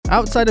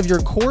Outside of your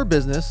core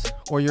business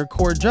or your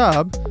core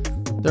job,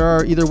 there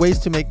are either ways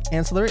to make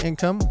ancillary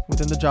income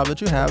within the job that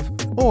you have,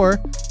 or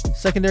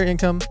secondary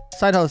income,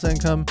 side hustle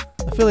income,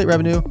 affiliate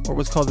revenue, or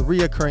what's called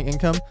reoccurring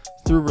income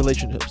through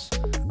relationships.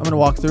 I'm going to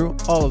walk through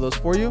all of those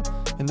for you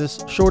in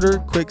this shorter,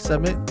 quick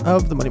segment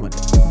of the Money Monday.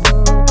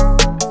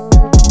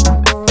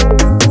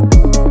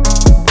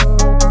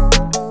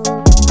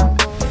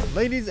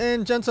 Ladies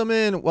and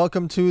gentlemen,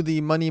 welcome to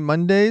the Money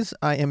Mondays.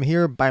 I am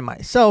here by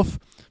myself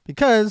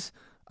because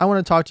I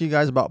want to talk to you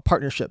guys about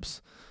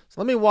partnerships. So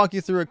let me walk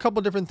you through a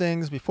couple different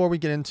things before we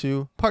get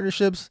into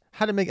partnerships,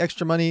 how to make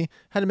extra money,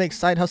 how to make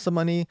side hustle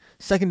money,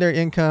 secondary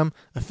income,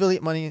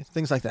 affiliate money,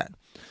 things like that.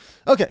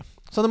 Okay,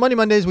 so on the Money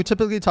Mondays, we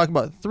typically talk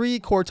about three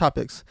core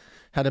topics: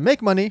 how to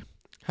make money,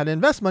 how to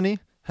invest money,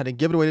 how to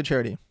give it away to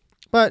charity.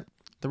 But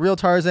the real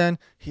Tarzan,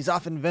 he's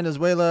off in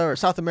Venezuela or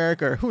South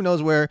America or who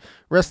knows where,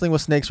 wrestling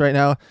with snakes right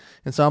now.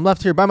 And so I'm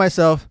left here by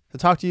myself to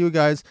talk to you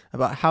guys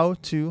about how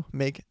to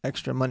make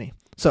extra money.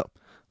 So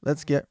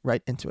let's get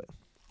right into it.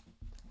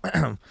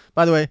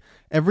 By the way,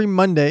 every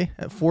Monday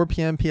at 4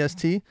 p.m.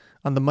 PST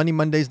on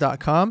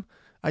themoneymondays.com,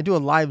 I do a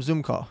live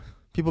Zoom call.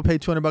 People pay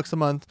 $200 a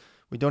month.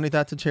 We donate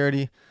that to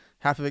charity.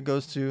 Half of it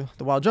goes to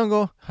the Wild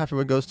Jungle. Half of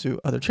it goes to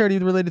other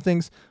charity-related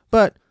things.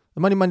 But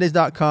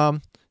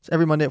themoneymondays.com, it's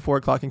every Monday at 4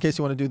 o'clock. In case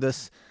you want to do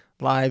this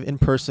live in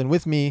person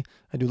with me,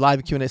 I do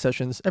live Q&A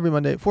sessions every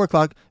Monday at 4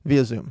 o'clock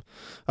via Zoom.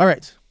 All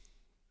right.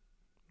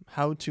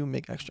 How to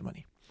make extra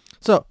money.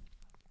 So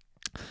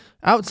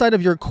outside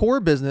of your core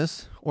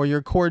business or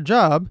your core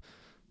job,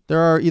 there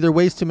are either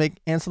ways to make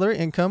ancillary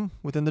income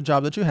within the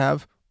job that you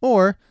have,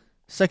 or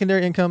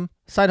secondary income,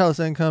 side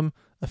hustle income,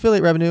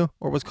 affiliate revenue,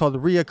 or what's called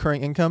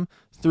reoccurring income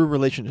through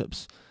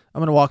relationships. I'm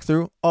going to walk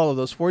through all of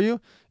those for you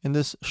in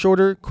this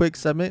shorter, quick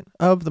segment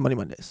of the Money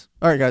Mondays.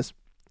 All right, guys.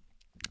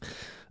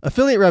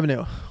 Affiliate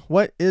revenue.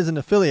 What is an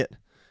affiliate?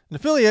 An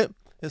affiliate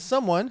is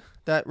someone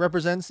that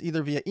represents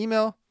either via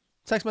email,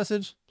 text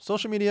message,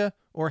 social media,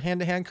 or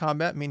hand-to-hand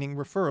combat, meaning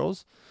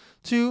referrals,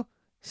 to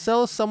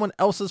sell someone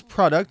else's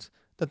product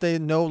that they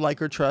know,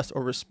 like, or trust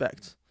or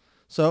respect.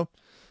 So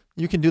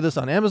you can do this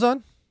on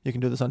Amazon. You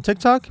can do this on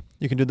TikTok.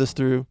 You can do this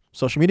through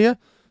social media.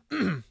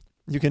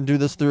 You can do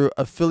this through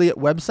affiliate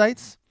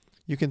websites.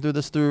 You can do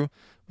this through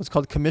what's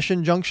called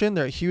Commission Junction.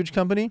 They're a huge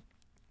company.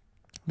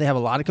 They have a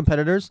lot of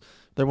competitors.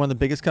 They're one of the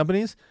biggest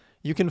companies.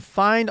 You can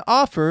find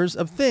offers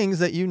of things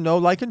that you know,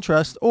 like, and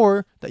trust,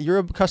 or that you're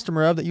a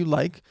customer of that you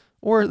like,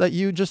 or that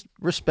you just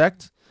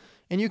respect.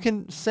 And you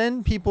can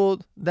send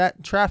people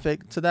that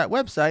traffic to that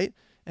website,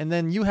 and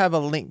then you have a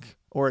link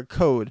or a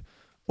code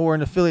or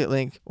an affiliate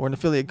link or an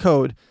affiliate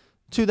code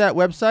to that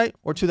website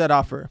or to that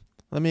offer.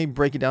 Let me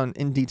break it down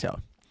in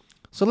detail.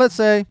 So let's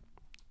say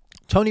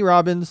Tony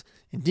Robbins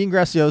and Dean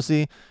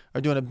Graziosi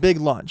are doing a big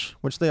launch,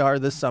 which they are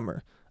this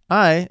summer.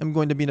 I am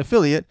going to be an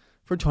affiliate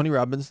for Tony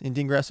Robbins and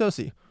Dean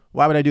Graziosi.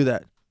 Why would I do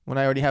that when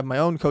I already have my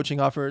own coaching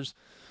offers,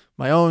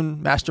 my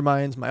own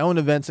masterminds, my own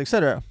events,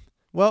 etc.?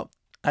 Well,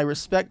 I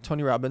respect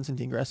Tony Robbins and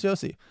Dean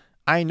Graziosi.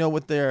 I know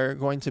what they're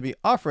going to be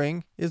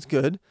offering is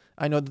good.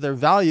 I know that their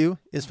value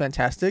is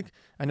fantastic.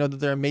 I know that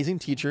they're amazing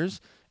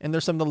teachers, and they're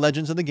some of the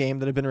legends of the game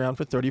that have been around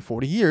for 30,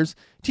 40 years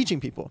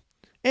teaching people.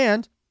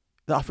 And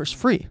the offer's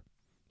free.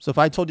 So if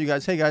I told you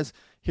guys, hey guys,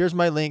 here's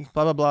my link,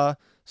 blah, blah, blah,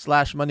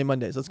 /Money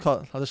Mondays. Let's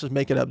just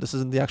make it up. This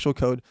isn't the actual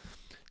code.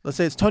 Let's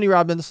say it's Tony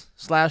Robbins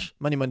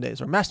 /Money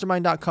Mondays or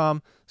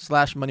mastermind.com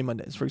 /Money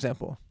Mondays, for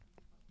example.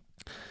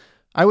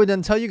 I would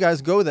then tell you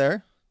guys, go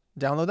there,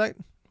 download that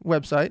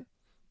website,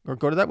 or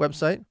go to that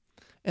website,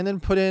 and then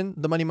put in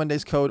the Money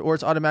Mondays code, or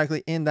it's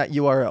automatically in that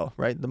URL,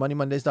 right?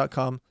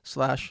 themoneymondays.com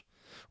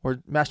 / or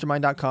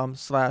mastermind.com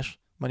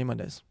 /Money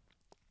Mondays.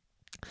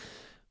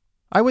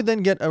 I would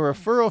then get a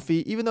referral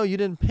fee, even though you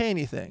didn't pay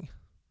anything,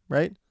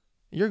 right?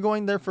 You're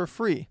going there for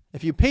free.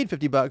 If you paid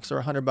 $50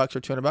 or $100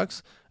 or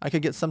 $200, I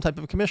could get some type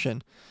of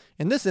commission.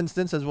 In this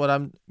instance, as what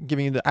I'm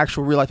giving you the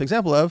actual real life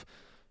example of,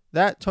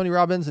 that Tony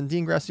Robbins and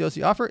Dean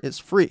Graziosi offer is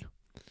free.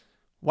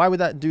 Why would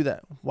that do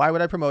that? Why would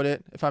I promote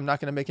it if I'm not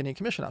going to make any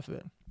commission off of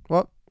it?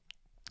 Well,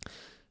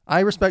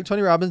 I respect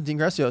Tony Robbins, Dean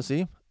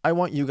Graziosi. I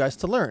want you guys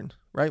to learn,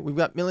 right? We've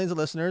got millions of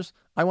listeners.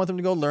 I want them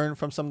to go learn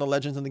from some of the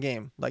legends in the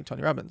game, like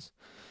Tony Robbins.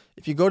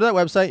 If you go to that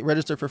website,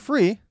 register for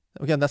free.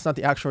 Again, that's not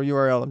the actual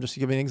URL. I'm just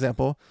giving an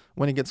example.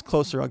 When it gets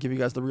closer, I'll give you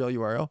guys the real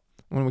URL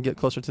when we get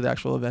closer to the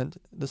actual event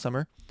this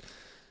summer.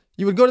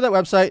 You would go to that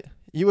website.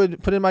 You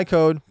would put in my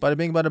code, bada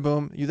bing, bada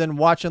boom. You then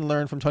watch and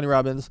learn from Tony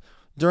Robbins.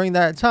 During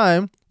that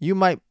time, you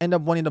might end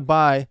up wanting to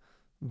buy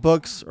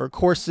books or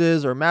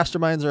courses or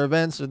masterminds or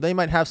events, or they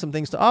might have some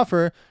things to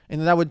offer,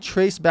 and that would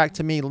trace back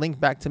to me, link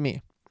back to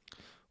me.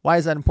 Why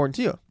is that important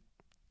to you?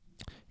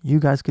 You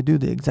guys could do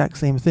the exact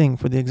same thing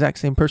for the exact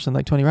same person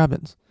like Tony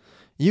Robbins.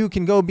 You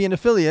can go be an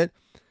affiliate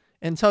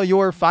and tell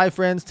your 5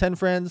 friends, 10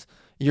 friends,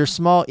 your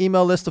small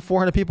email list of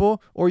 400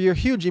 people, or your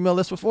huge email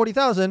list of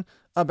 40,000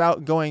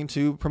 about going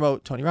to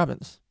promote Tony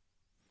Robbins.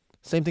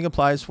 Same thing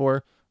applies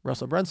for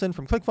Russell Brunson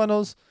from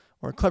ClickFunnels,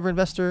 or Clever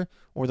Investor,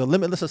 or the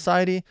Limitless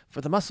Society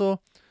for the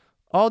Muscle.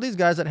 All these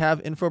guys that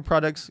have info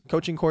products,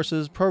 coaching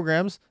courses,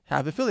 programs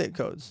have affiliate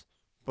codes.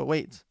 But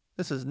wait,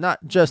 this is not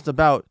just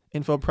about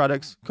info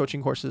products,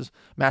 coaching courses,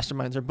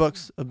 masterminds, or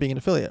books of being an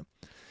affiliate.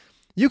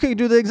 You can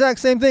do the exact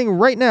same thing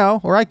right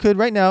now, or I could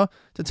right now,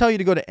 to tell you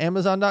to go to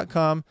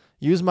Amazon.com,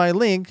 use my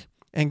link,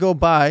 and go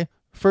buy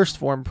First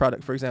Form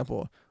product, for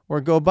example, or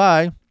go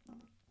buy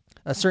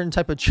a certain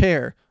type of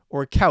chair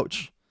or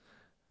couch.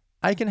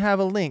 I can have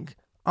a link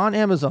on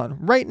Amazon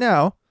right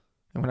now,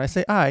 and when I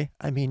say I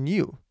mean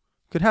you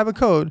could have a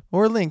code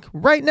or a link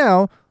right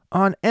now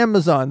on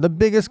Amazon, the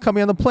biggest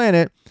company on the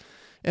planet,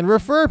 and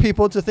refer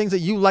people to things that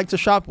you like to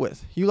shop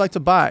with, you like to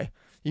buy.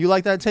 You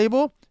like that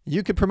table?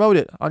 You could promote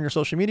it on your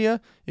social media.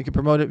 You could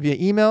promote it via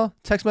email,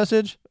 text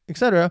message,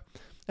 etc.,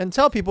 and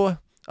tell people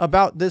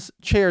about this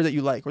chair that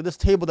you like, or this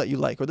table that you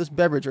like, or this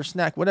beverage or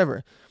snack,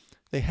 whatever.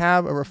 They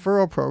have a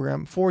referral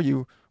program for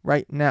you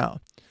right now.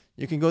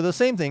 You can go the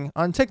same thing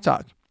on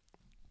TikTok.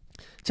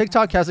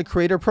 TikTok has a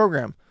creator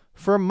program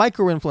for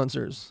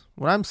micro-influencers.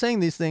 When I'm saying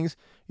these things,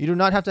 you do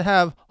not have to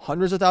have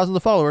hundreds of thousands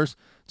of followers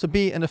to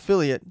be an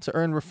affiliate to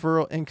earn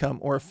referral income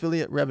or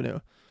affiliate revenue.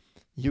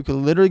 You could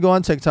literally go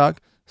on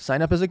TikTok,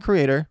 sign up as a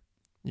creator.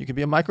 You could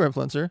be a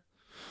micro-influencer.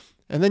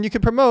 And then you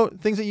can promote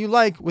things that you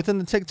like within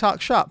the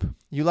TikTok shop.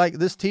 You like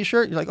this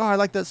t-shirt. You're like, oh, I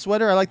like that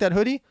sweater. I like that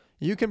hoodie.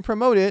 You can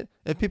promote it.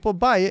 If people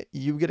buy it,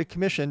 you get a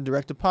commission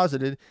direct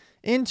deposited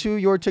into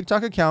your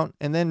TikTok account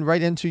and then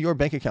right into your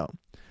bank account.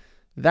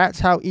 That's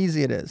how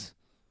easy it is.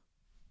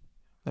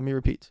 Let me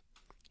repeat.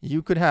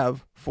 You could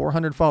have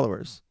 400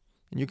 followers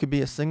and you could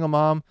be a single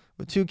mom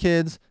with 2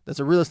 kids that's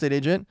a real estate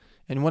agent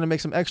and you want to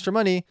make some extra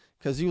money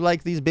because you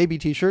like these baby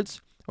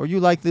t-shirts, or you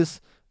like this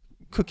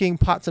cooking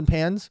pots and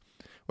pans,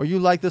 or you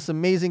like this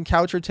amazing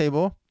couch or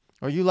table,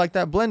 or you like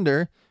that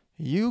blender.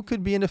 You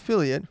could be an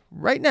affiliate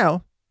right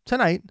now,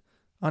 tonight,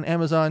 on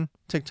Amazon,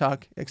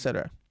 TikTok,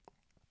 etc.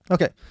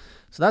 Okay,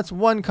 so that's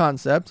one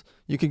concept.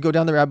 You could go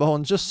down the rabbit hole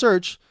and just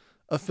search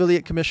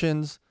affiliate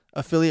commissions,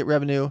 affiliate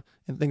revenue,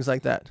 and things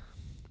like that.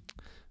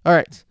 All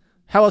right,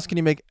 how else can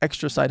you make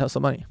extra side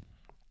hustle money?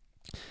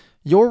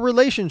 Your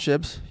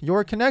relationships,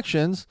 your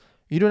connections,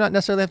 you do not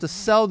necessarily have to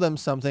sell them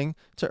something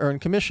to earn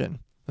commission.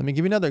 Let me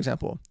give you another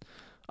example.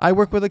 I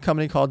work with a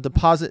company called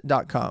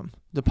Deposit.com.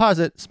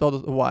 Deposit spelled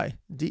with a Y,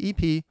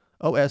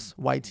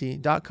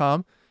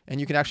 DEPOSYT.com. And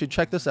you can actually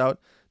check this out,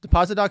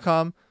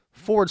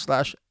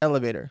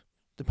 deposit.com/elevator.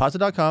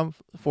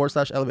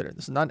 Deposit.com/elevator.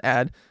 This is not an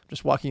ad, I'm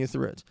just walking you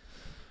through it.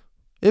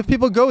 If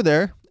people go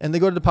there and they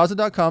go to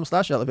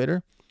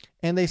deposit.com/elevator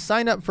and they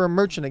sign up for a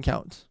merchant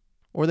account,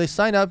 or they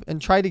sign up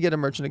and try to get a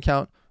merchant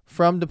account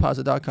from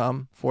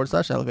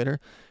deposit.com/elevator,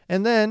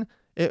 and then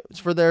it's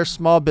for their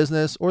small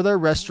business or their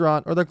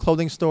restaurant or their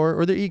clothing store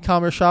or their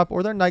e-commerce shop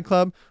or their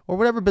nightclub or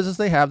whatever business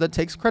they have that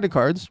takes credit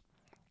cards,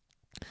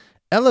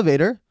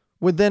 Elevator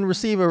would then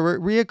receive a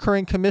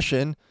reoccurring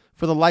commission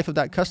for the life of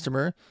that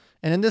customer.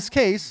 And in this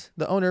case,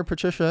 the owner,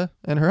 Patricia,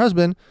 and her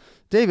husband,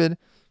 David,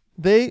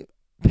 they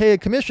pay a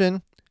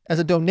commission as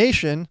a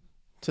donation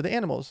to the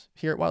animals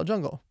here at Wild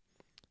Jungle.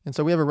 And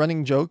so we have a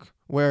running joke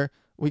where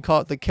we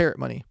call it the carrot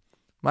money.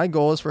 My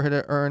goal is for her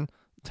to earn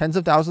tens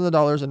of thousands of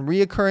dollars in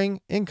reoccurring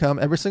income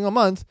every single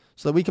month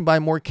so that we can buy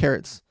more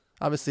carrots.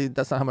 Obviously,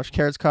 that's not how much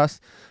carrots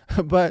cost,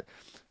 but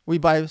we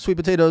buy sweet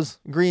potatoes,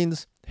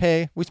 greens,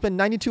 hay. We spend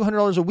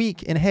 $9,200 a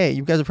week in hay.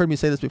 You guys have heard me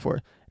say this before.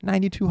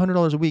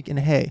 $9,200 a week in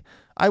hay.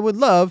 I would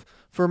love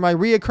for my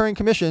reoccurring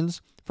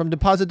commissions from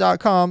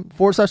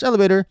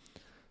deposit.com/elevator,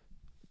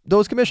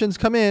 those commissions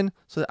come in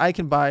so that I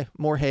can buy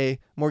more hay,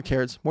 more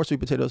carrots, more sweet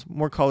potatoes,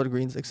 more collard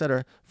greens,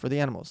 etc. for the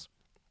animals.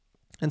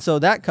 And so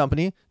that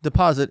company,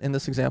 Deposit in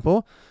this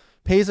example,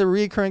 pays a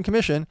recurring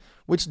commission,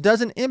 which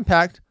doesn't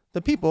impact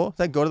the people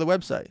that go to the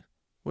website.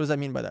 What does that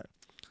mean by that?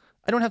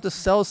 I don't have to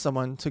sell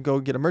someone to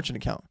go get a merchant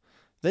account.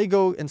 They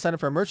go and sign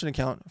up for a merchant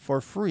account for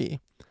free.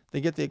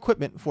 They get the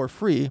equipment for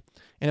free.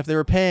 And if they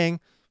were paying,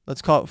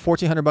 let's call it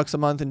 $1,400 a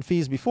month in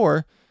fees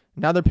before,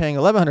 now they're paying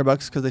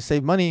 $1,100 because they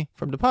save money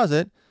from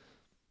Deposit.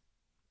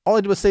 All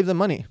I do is save them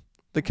money.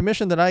 The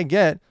commission that I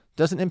get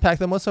doesn't impact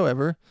them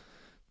whatsoever,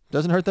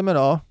 doesn't hurt them at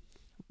all.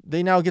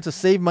 They now get to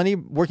save money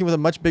working with a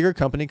much bigger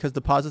company because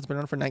Deposit's been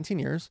around for 19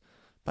 years.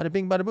 Bada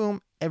bing, bada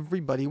boom,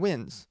 everybody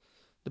wins.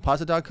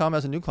 Deposit.com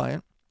has a new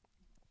client.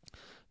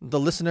 The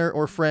listener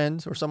or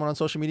friend or someone on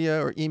social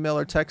media or email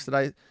or text that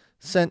I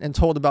sent and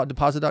told about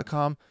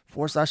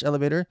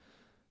deposit.com/elevator,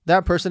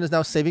 that person is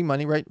now saving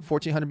money, right?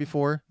 $1,400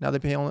 before, now they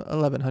pay only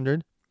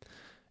 $1,100.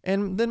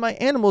 And then my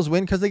animals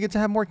win because they get to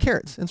have more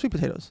carrots and sweet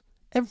potatoes.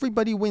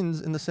 Everybody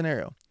wins in the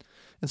scenario.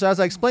 And so as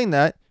I explained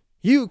that,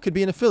 you could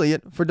be an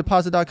affiliate for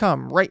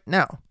deposit.com right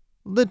now,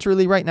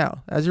 literally right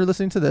now. As you're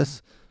listening to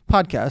this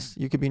podcast,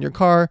 you could be in your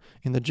car,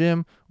 in the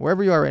gym,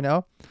 wherever you are right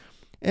now.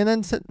 And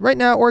then right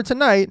now or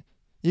tonight,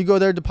 you go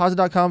there,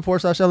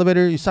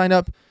 deposit.com/elevator, you sign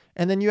up,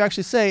 and then you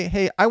actually say,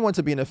 hey, I want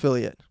to be an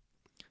affiliate.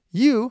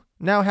 You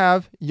now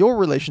have your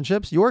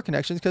relationships, your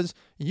connections, because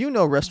you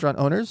know restaurant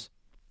owners.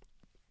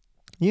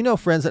 You know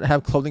friends that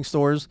have clothing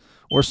stores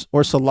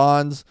or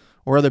salons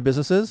or other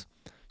businesses.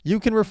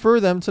 You can refer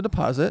them to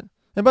Deposit.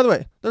 And by the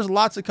way, there's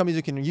lots of companies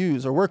you can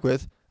use or work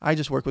with. I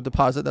just work with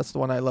Deposit. That's the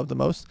one I love the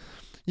most.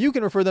 You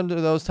can refer them to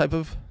those type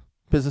of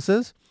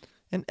businesses,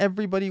 and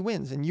everybody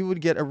wins. And you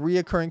would get a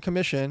reoccurring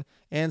commission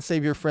and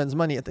save your friends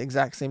money at the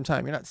exact same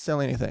time. You're not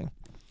selling anything.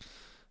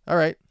 All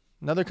right,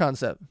 another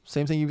concept.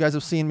 Same thing you guys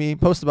have seen me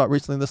post about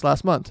recently this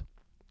last month.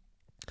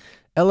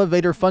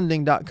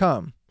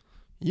 Elevatorfunding.com.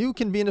 You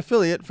can be an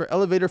affiliate for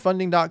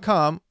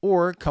elevatorfunding.com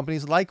or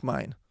companies like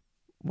mine.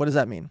 What does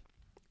that mean?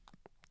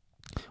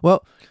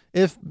 Well,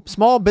 if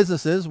small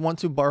businesses want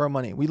to borrow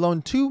money, we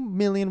loaned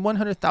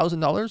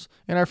 $2,100,000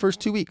 in our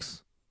first 2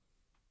 weeks.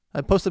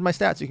 I posted my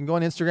stats. You can go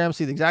on Instagram,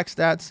 see the exact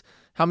stats,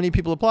 how many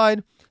people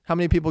applied, how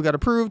many people got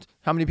approved,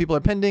 how many people are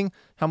pending,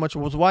 how much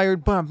was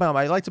wired, bam, bam.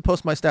 I like to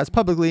post my stats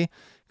publicly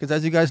because,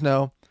 as you guys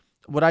know,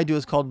 what I do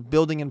is called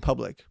building in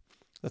public.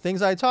 The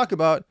things I talk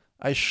about,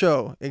 I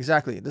show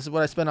exactly. This is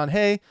what I spend on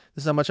hay.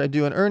 This is how much I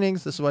do in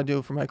earnings. This is what I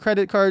do for my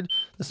credit card.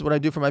 This is what I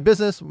do for my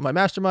business, my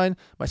mastermind,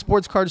 my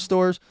sports card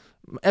stores,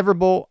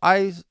 Everbowl.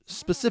 I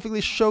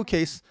specifically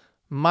showcase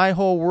my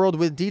whole world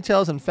with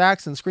details and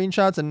facts and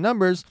screenshots and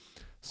numbers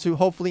to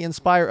hopefully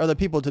inspire other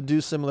people to do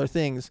similar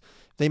things.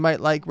 They might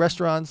like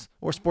restaurants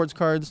or sports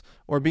cards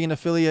or being an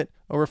affiliate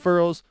or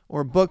referrals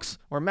or books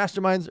or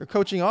masterminds or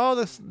coaching, all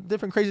this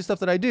different crazy stuff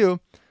that I do.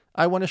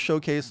 I want to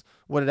showcase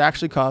what it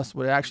actually costs,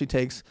 what it actually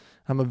takes.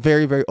 I'm a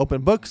very, very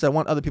open book because I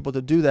want other people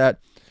to do that.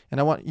 And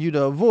I want you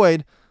to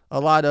avoid a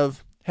lot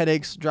of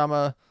headaches,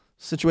 drama,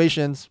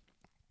 situations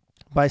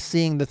by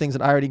seeing the things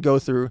that I already go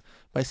through,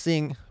 by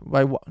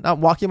not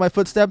walking my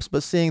footsteps,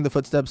 but seeing the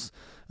footsteps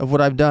of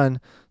what I've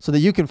done so that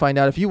you can find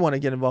out if you want to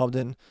get involved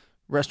in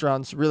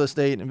restaurants, real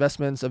estate,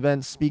 investments,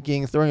 events,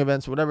 speaking, throwing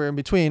events, whatever in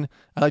between.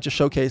 I like to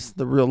showcase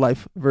the real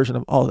life version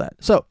of all of that.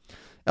 So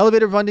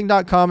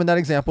elevatorfunding.com in that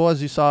example,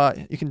 as you saw,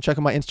 you can check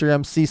on my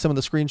Instagram, see some of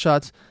the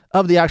screenshots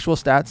of the actual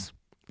stats.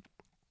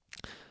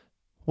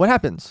 What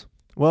happens?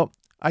 Well,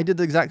 I did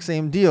the exact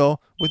same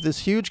deal with this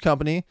huge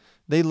company.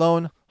 They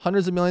loan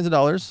hundreds of millions of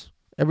dollars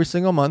every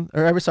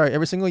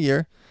single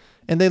year,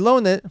 and they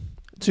loan it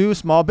to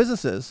small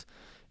businesses.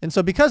 And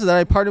so because of that,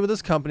 I partnered with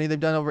this company. They've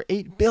done over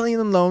 $8 billion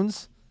in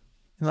loans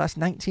in the last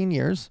 19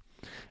 years.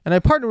 And I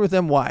partnered with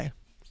them. Why?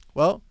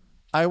 Well,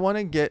 I want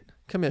to get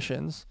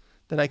commissions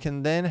that I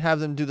can then have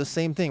them do the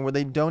same thing where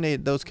they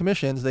donate those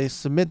commissions. They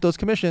submit those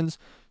commissions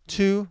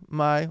to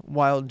my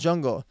wild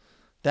jungle.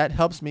 That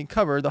helps me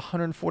cover the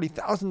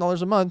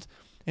 $140,000 a month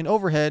in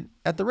overhead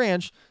at the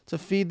ranch to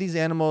feed these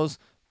animals,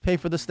 pay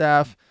for the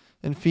staff,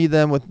 and feed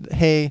them with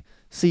hay,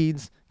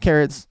 seeds,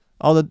 carrots,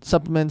 all the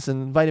supplements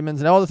and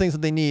vitamins and all the things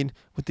that they need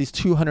with these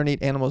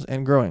 208 animals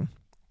and growing.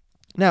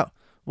 Now,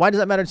 why does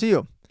that matter to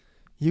you?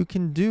 You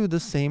can do the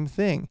same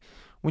thing.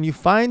 When you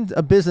find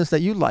a business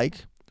that you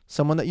like,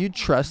 someone that you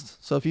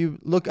trust, so if you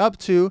look up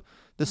to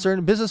the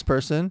certain business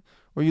person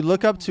or you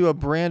look up to a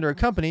brand or a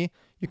company,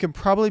 you can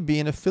probably be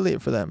an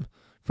affiliate for them.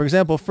 For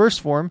example,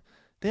 First Form,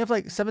 they have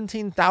like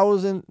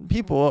 17,000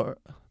 people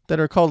that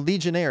are called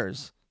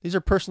Legionnaires. These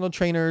are personal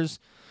trainers.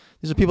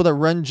 These are people that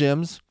run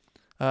gyms,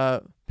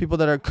 people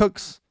that are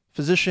cooks,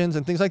 physicians,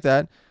 and things like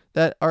that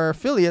are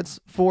affiliates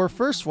for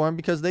First Form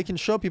because they can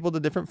show people the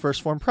different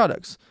First Form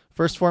products.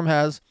 First Form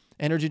has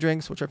energy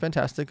drinks, which are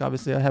fantastic.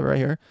 Obviously, I have it right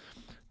here.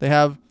 They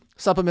have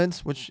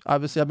supplements, which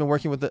obviously I've been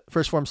working with the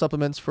First Form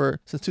supplements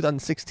since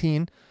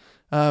 2016.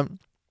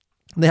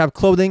 They have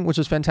clothing, which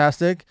is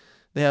fantastic.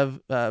 They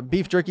have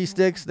beef jerky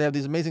sticks. They have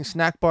these amazing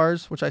snack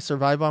bars, which I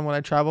survive on when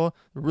I travel.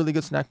 Really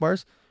good snack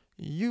bars.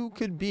 You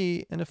could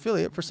be an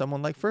affiliate for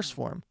someone like First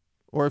Form.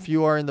 Or if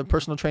you are in the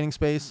personal training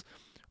space,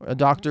 a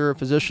doctor, a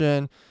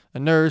physician, a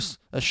nurse,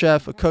 a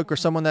chef, a cook, or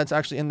someone that's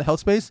actually in the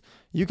health space,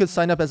 you could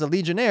sign up as a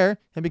Legionnaire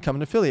and become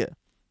an affiliate.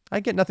 I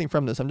get nothing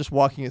from this. I'm just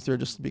walking you through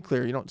just to be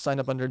clear. You don't sign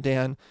up under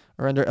Dan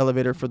or under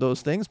Elevator for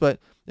those things. But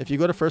if you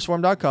go to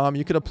firstform.com,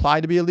 you could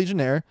apply to be a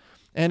Legionnaire.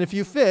 And if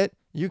you fit,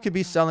 you could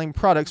be selling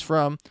products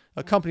from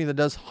a company that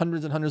does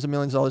hundreds and hundreds of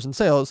millions of dollars in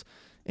sales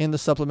in the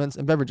supplements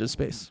and beverages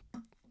space.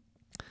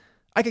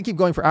 I could keep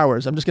going for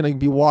hours. I'm just going to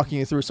be walking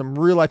you through some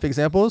real life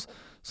examples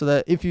so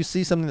that if you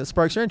see something that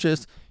sparks your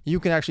interest,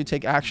 you can actually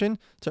take action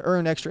to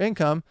earn extra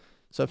income.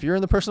 So if you're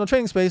in the personal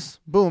training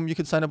space, boom, you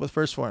could sign up with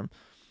First Form.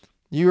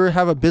 You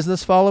have a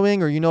business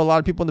following or you know a lot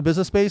of people in the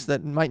business space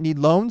that might need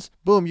loans,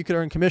 boom, you could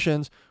earn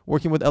commissions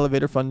working with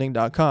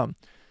elevatorfunding.com.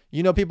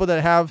 You know people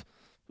that have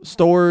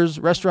stores,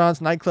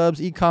 restaurants,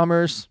 nightclubs,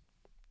 e-commerce,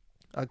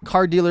 a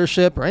car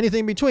dealership, or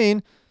anything in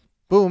between,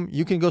 boom,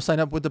 you can go sign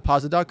up with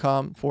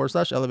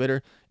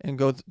deposit.com/elevator and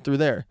go through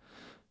there.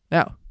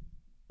 Now,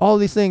 all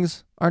these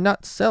things are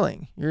not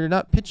selling. You're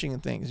not pitching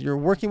things. You're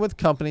working with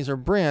companies or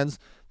brands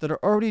that are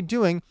already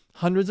doing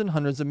hundreds and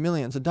hundreds of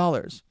millions of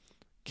dollars.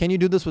 Can you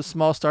do this with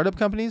small startup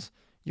companies?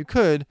 You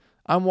could.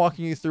 I'm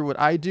walking you through what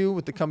I do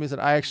with the companies that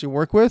I actually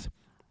work with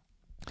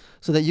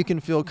so that you can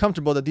feel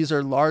comfortable that these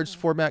are large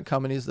format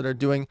companies that are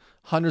doing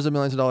hundreds of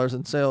millions of dollars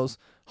in sales,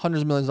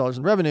 hundreds of millions of dollars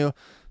in revenue,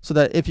 so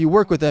that if you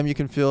work with them, you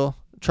can feel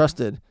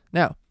trusted.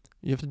 Now,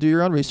 you have to do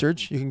your own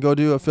research. You can go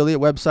to affiliate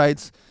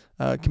websites,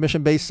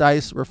 commission-based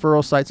sites,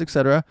 referral sites,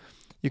 etc.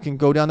 You can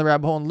go down the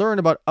rabbit hole and learn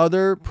about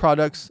other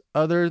products,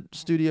 other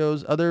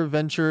studios, other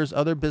ventures,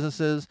 other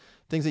businesses,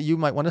 things that you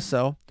might want to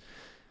sell.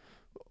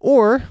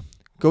 Or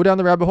go down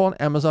the rabbit hole on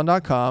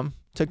Amazon.com,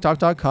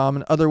 TikTok.com,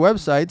 and other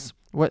websites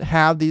what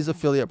have these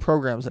affiliate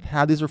programs, that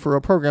have these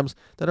referral programs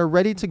that are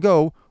ready to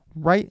go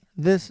right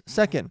this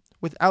second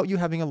without you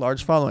having a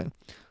large following.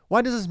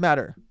 Why does this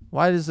matter?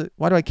 Why do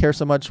I care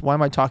so much? Why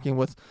am I talking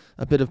with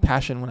a bit of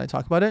passion when I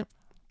talk about it?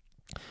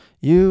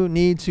 You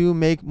need to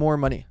make more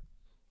money.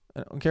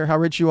 I don't care how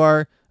rich you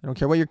are. I don't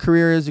care what your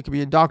career is. You could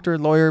be a doctor,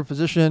 lawyer,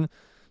 physician,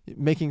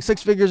 making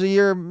 6 figures a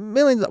year,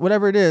 millions,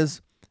 whatever it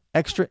is.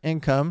 Extra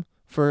income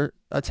for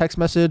a text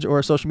message or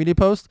a social media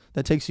post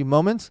that takes you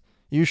moments,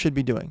 you should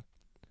be doing.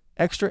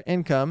 Extra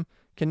income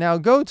can now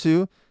go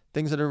to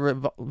things that are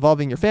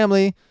involving your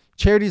family,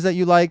 charities that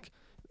you like,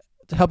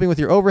 helping with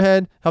your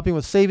overhead, helping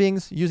with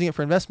savings, using it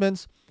for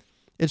investments.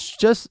 It's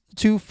just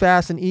too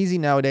fast and easy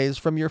nowadays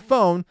from your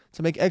phone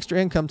to make extra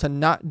income to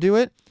not do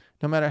it.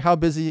 No matter how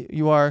busy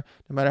you are,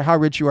 no matter how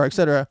rich you are,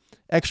 etc.,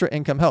 extra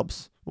income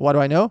helps. What do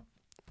I know?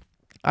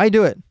 I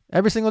do it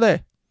every single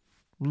day.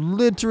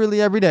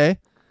 Literally every day.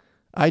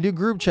 I do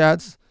group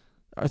chats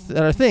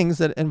that are things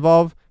that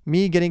involve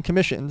me getting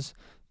commissions,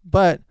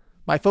 but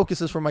my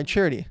focus is for my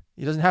charity.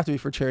 It doesn't have to be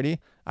for charity.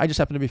 I just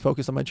happen to be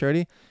focused on my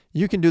charity.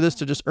 You can do this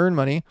to just earn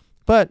money,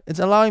 but it's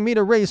allowing me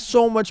to raise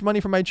so much money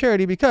for my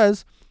charity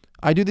because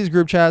I do these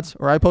group chats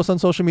or I post on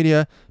social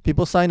media.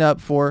 People sign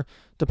up for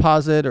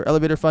deposit or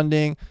elevator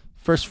funding,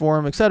 First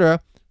Form,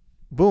 etc.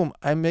 Boom,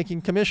 I'm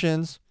making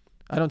commissions.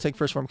 I don't take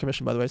First Form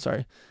commission, by the way.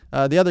 Sorry.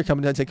 The other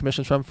company I take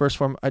commissions from, First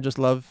Form, I just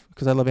love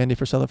because I love Andy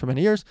Frisella for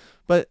many years.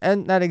 But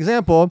in that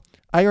example,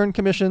 I earn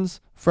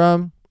commissions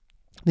from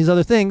these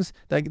other things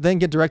that then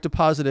get direct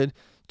deposited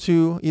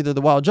to either the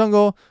Wild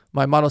Jungle,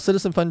 my Model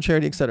Citizen Fund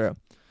charity, etc.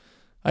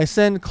 I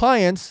send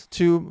clients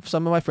to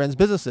some of my friends'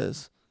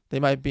 businesses. They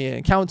might be an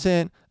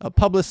accountant, a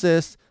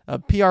publicist, a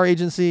PR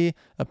agency,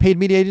 a paid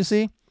media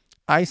agency.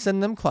 I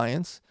send them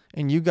clients,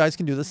 and you guys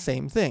can do the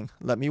same thing.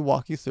 Let me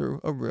walk you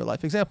through a real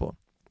life example.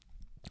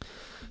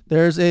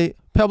 There's a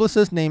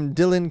publicist named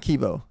Dylan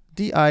Kivo,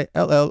 Dillon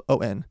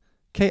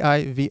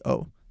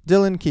Kivo.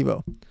 Dylan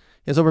Kivo. He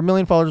has over 1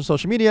 million followers on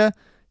social media.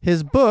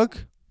 His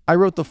book, I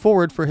wrote the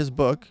foreword for his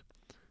book,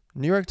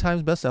 New York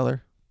Times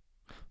bestseller,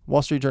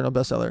 Wall Street Journal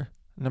bestseller,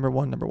 number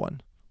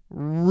one.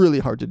 Really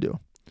hard to do.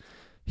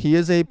 He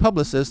is a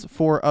publicist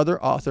for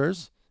other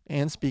authors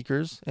and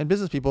speakers and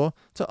business people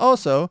to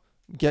also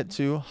get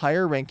to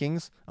higher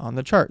rankings on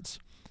the charts.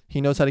 He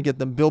knows how to get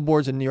them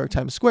billboards in New York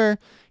Times Square.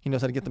 He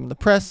knows how to get them in the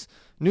press,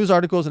 news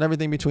articles, and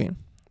everything between.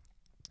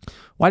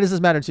 Why does this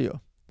matter to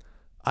you?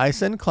 I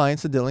send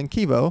clients to Dylan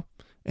Kivo,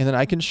 and then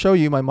I can show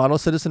you my Model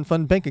Citizen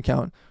Fund bank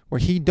account where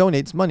he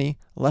donates money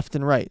left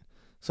and right.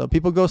 So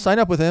people go sign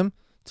up with him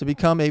to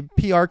become a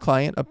PR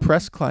client, a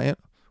press client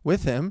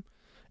with him,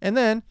 and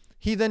then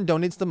he then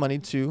donates the money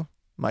to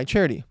my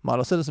charity,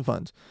 Model Citizen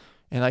Fund.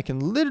 And I can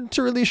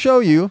literally show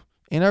you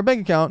in our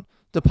bank account,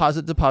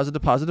 deposit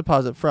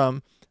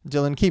from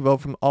Dylan Kivo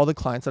from all the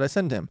clients that I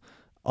send him.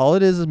 All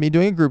it is me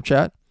doing a group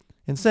chat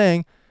and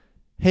saying,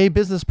 hey,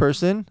 business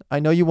person,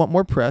 I know you want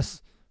more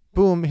press.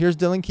 Boom, here's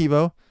Dylan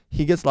Kivo.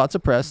 He gets lots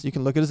of press. You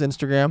can look at his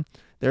Instagram.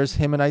 There's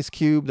him and Ice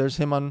Cube. There's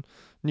him on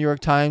New York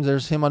Times.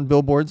 There's him on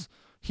billboards.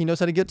 He knows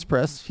how to get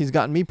press. He's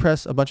gotten me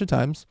press a bunch of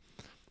times.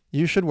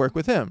 You should work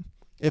with him.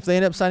 If they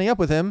end up signing up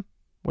with him,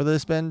 whether they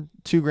spend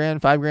 $2,000,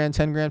 $5,000,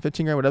 $10,000,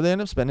 $15,000, whatever they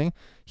end up spending,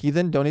 he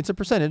then donates a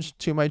percentage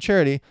to my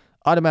charity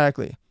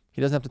automatically.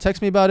 He doesn't have to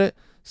text me about it.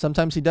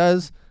 Sometimes he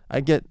does. I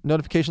get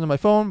notifications on my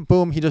phone.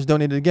 Boom, he just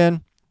donated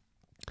again.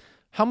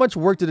 How much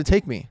work did it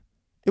take me?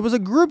 It was a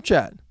group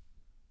chat.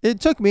 It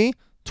took me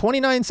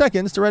 29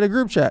 seconds to write a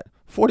group chat,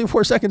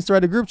 44 seconds to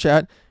write a group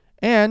chat,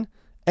 and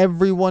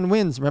everyone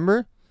wins.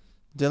 Remember?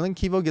 Dylan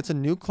Kivo gets a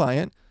new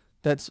client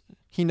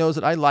he knows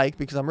that I like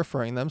because I'm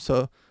referring them.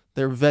 So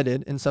they're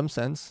vetted in some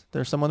sense.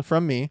 They're someone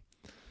from me.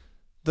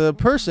 The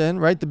person,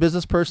 right, the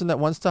business person that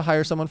wants to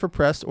hire someone for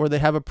press, or they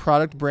have a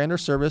product, brand, or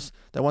service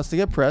that wants to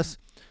get press,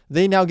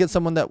 they now get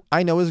someone that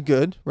I know is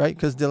good, right?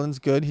 Because Dylan's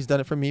good. He's done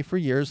it for me for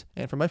years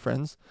and for my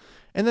friends.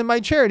 And then my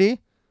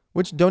charity,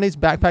 which donates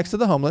backpacks to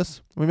the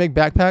homeless. We make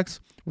backpacks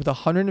with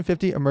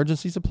 150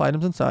 emergency supply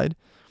items inside.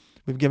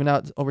 We've given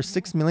out over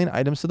 6 million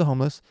items to the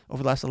homeless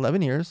over the last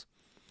 11 years.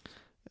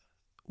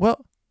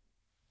 Well,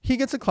 he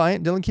gets a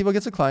client. Dylan Kivo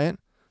gets a client.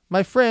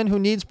 My friend who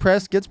needs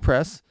press gets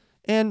press.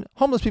 And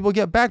homeless people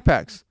get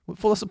backpacks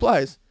full of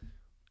supplies.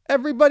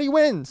 Everybody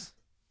wins.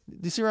 Do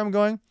you see where I'm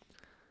going?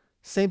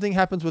 Same thing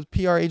happens with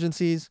PR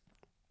agencies,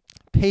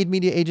 paid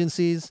media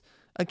agencies,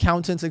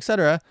 accountants,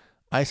 etc.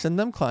 I send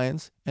them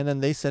clients, and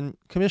then they send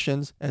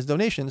commissions as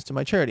donations to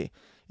my charity.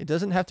 It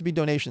doesn't have to be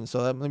donations.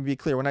 So let me be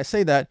clear. When I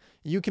say that,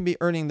 you can be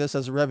earning this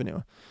as a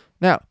revenue.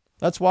 Now,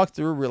 let's walk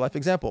through a real life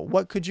example.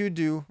 What could you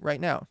do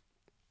right now?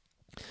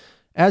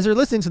 As you're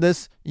listening to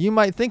this, you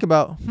might think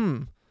about,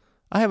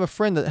 I have a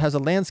friend that has a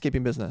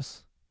landscaping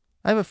business.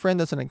 I have a friend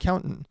that's an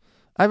accountant.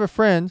 I have a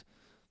friend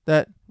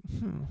that,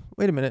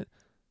 wait a minute.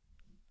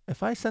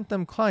 If I sent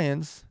them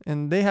clients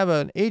and they have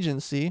an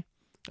agency,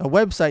 a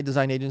website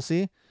design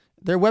agency,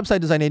 their website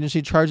design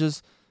agency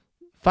charges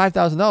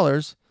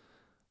 $5,000.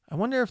 I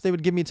wonder if they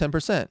would give me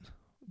 10%.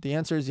 The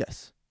answer is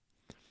yes.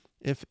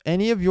 If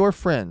any of your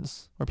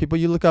friends or people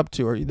you look up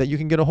to or that you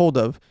can get a hold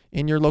of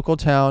in your local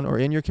town or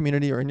in your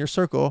community or in your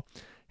circle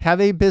have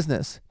a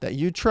business that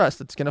you trust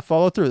that's going to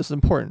follow through, this is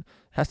important,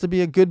 it has to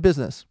be a good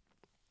business,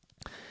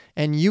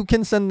 and you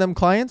can send them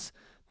clients,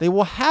 they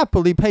will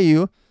happily pay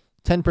you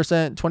 10%,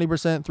 20%,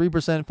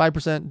 3%,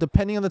 5%,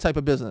 depending on the type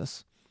of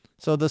business.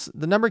 So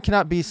the number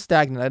cannot be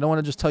stagnant. I don't want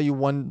to just tell you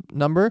one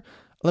number.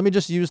 Let me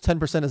just use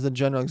 10% as the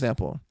general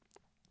example.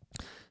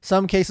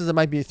 Some cases it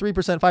might be 3%,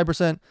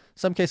 5%.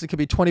 Some cases it could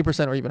be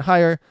 20% or even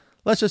higher.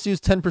 Let's just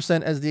use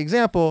 10% as the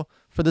example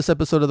for this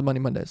episode of the Money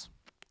Mondays.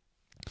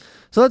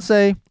 So let's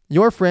say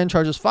your friend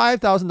charges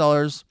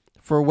 $5,000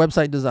 for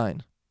website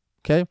design,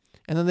 okay?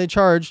 And then they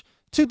charge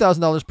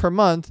 $2,000 per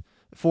month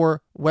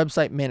for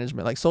website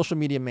management, like social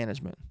media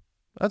management.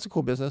 That's a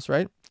cool business,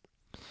 right?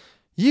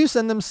 You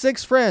send them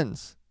 6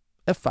 friends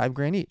at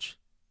 $5,000 each,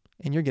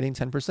 and you're getting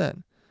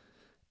 10%.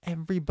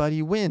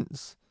 Everybody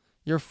wins.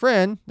 Your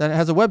friend that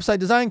has a website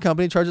design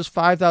company charges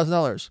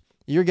 $5,000.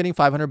 You're getting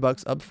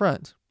 $500 up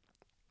front.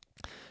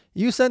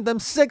 You sent them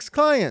 6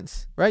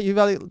 clients, right? You've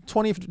got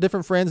 20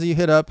 different friends that you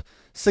hit up.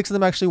 6 of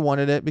them actually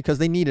wanted it because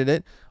they needed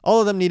it. All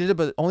of them needed it,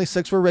 but only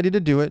 6 were ready to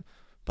do it.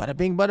 Bada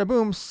bing, bada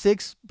boom.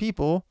 6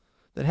 people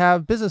that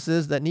have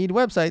businesses that need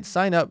websites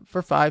sign up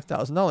for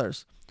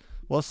 $5,000.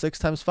 Well, 6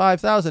 times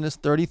 5,000 is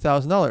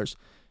 $30,000.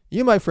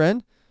 You, my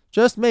friend,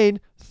 just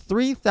made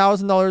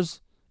 $3,000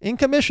 in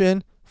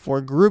commission for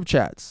group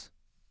chats.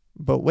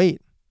 But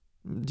wait,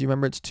 do you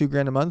remember it's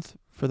 $2,000 a month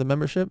for the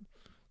membership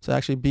to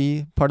actually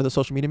be part of the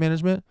social media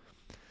management?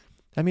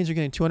 That means you're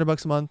getting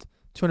 $200 a month,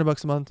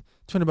 $200 a month,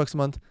 $200 a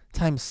month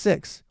times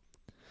 6.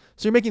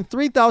 So you're making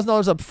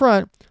 $3,000 up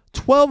front,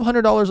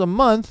 $1,200 a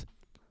month,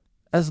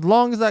 as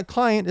long as that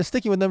client is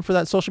sticking with them for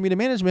that social media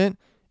management,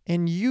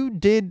 and you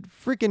did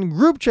freaking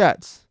group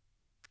chats.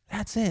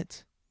 That's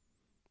it.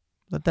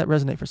 Let that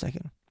resonate for a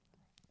second.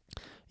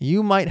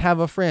 You might have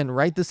a friend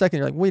right this second.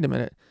 You're like, wait a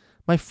minute.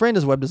 My friend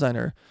is a web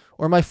designer,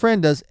 or my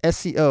friend does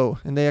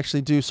SEO and they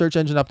actually do search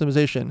engine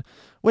optimization.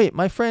 Wait,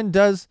 my friend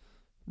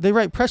they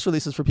write press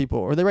releases for people,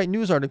 or they write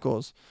news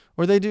articles,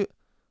 or they do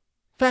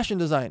fashion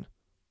design.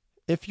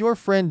 If your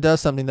friend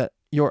does something that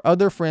your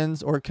other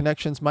friends or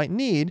connections might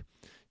need,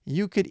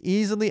 you could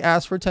easily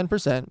ask for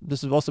 10%.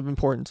 This is also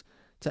important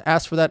to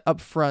ask for that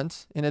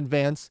upfront in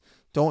advance.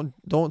 Don't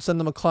send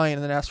them a client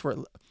and then ask for it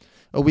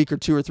a week or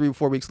 2 or 3 or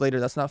 4 weeks later.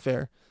 That's not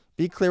fair.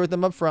 Be clear with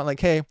them up front,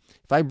 like, hey,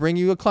 if I bring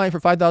you a client for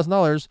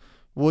 $5,000,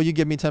 will you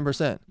give me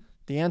 10%?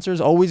 The answer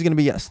is always going to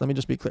be yes. Let me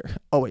just be clear.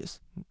 Always.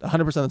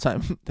 100% of the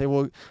time. They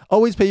will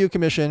always pay you a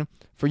commission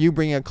for you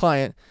bringing a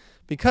client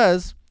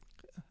because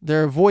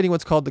they're avoiding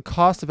what's called the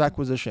cost of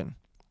acquisition.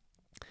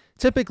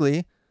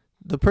 Typically,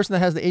 the person that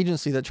has the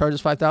agency that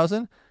charges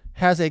 $5,000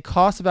 has a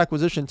cost of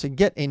acquisition to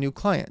get a new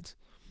client.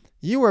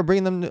 You are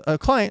bringing them a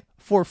client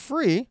for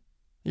free.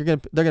 They're going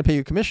to pay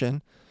you a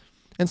commission.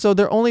 And so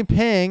they're only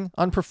paying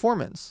on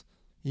performance.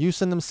 You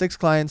send them 6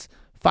 clients,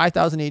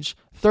 $5,000 each,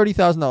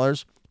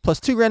 $30,000 plus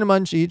 $2,000 a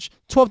month each,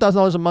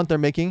 $12,000 a month they're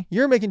making.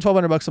 You're making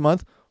 $1,200 a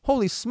month.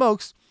 Holy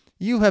smokes.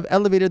 You have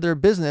elevated their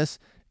business,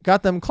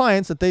 got them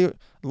clients that they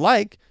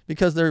like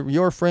because they're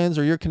your friends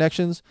or your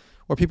connections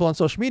or people on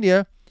social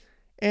media.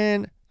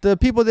 And the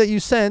people that you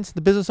sent,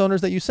 the business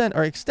owners that you sent,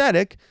 are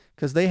ecstatic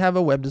because they have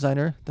a web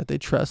designer that they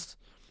trust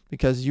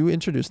because you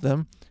introduced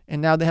them.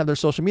 And now they have their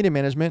social media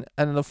management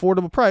at an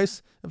affordable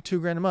price of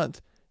 $2,000 a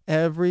month.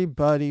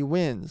 Everybody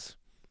wins.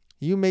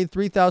 You made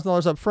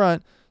 $3,000 up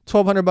front,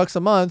 $1,200 a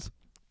month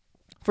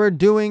for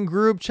doing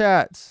group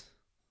chats.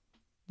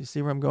 You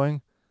see where I'm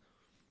going?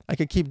 I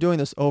could keep doing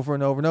this over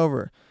and over and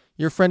over.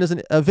 Your friend is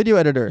a video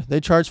editor.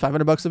 They charge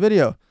 $500 a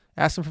video.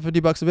 Ask them for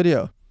 $50 a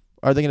video.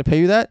 Are they going to pay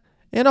you that?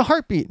 In a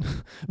heartbeat,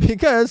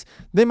 because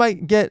they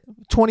might get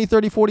 20,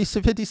 30, 40,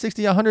 50,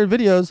 60, 100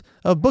 videos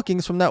of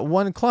bookings from that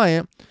one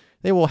client.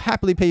 They will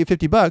happily pay you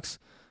 $50,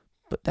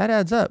 but that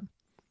adds up.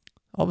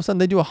 All of a sudden,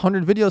 they do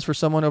 100 videos for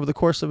someone over the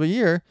course of a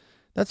year.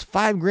 That's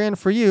 $5,000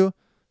 for you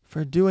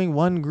for doing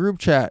one group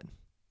chat.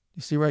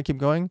 You see where I keep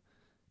going?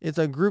 It's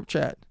a group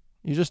chat.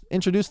 You just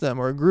introduce them,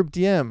 or a group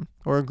DM,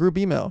 or a group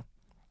email.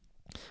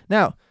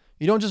 Now,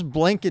 you don't just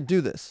blanket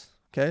do this,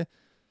 okay?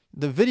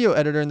 The video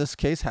editor in this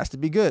case has to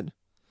be good.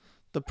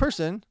 The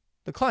person,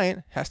 the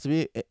client, has to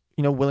be,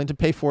 willing to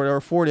pay for it or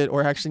afford it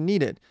or actually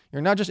need it.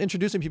 You're not just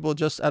introducing people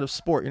just out of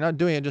sport. You're not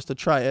doing it just to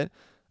try it.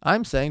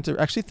 I'm saying to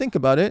actually think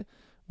about it,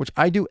 which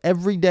I do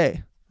every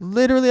day,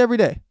 literally every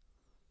day,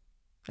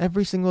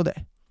 every single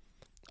day.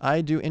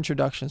 I do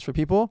introductions for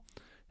people.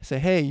 I say,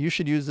 hey, you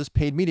should use this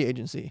paid media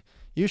agency.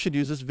 You should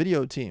use this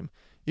video team.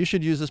 You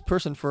should use this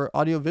person for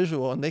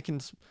audiovisual, and they can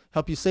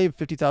help you save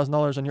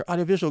 $50,000 on your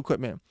audiovisual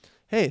equipment.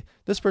 Hey,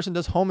 this person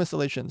does home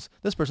installations.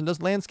 This person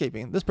does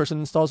landscaping. This person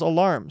installs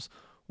alarms.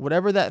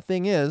 Whatever that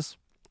thing is,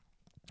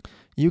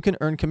 you can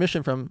earn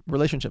commission from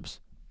relationships.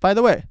 By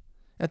the way,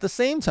 at the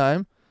same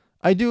time,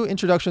 I do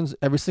introductions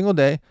every single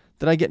day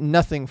that I get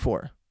nothing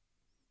for,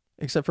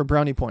 except for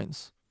brownie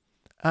points.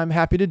 I'm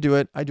happy to do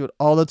it. I do it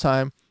all the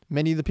time.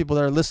 Many of the people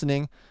that are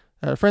listening,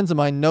 friends of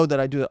mine, know that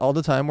I do it all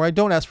the time, where I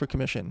don't ask for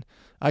commission.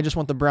 I just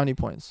want the brownie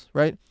points,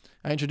 right?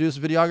 I introduce a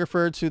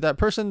videographer to that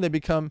person. They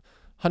become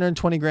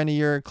 120 grand a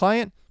year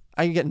client.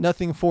 I get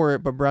nothing for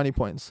it but brownie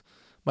points.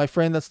 My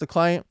friend that's the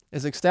client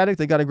is ecstatic.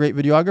 They got a great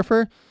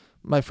videographer.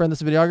 My friend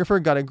that's a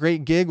videographer got a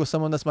great gig with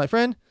someone that's my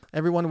friend.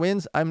 Everyone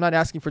wins. I'm not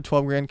asking for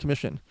 12 grand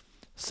commission.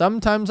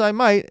 Sometimes I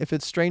might, if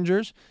it's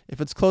strangers,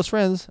 if it's close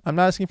friends, I'm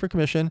not asking for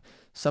commission.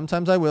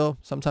 Sometimes I will,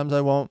 sometimes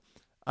I won't.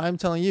 I'm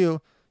telling you,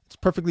 it's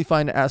perfectly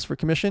fine to ask for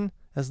commission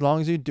as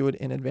long as you do it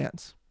in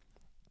advance.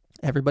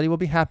 Everybody will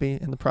be happy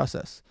in the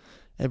process.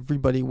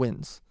 Everybody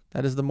wins.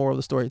 That is the moral of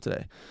the story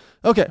today.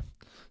 Okay,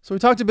 so we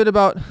talked a bit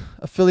about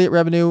affiliate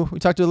revenue. We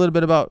talked a little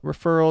bit about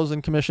referrals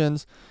and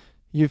commissions.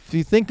 If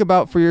you think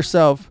about for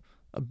yourself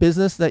a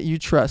business that you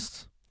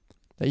trust,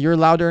 that you're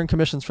allowed to earn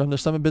commissions from.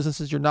 There's some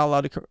businesses you're not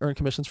allowed to earn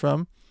commissions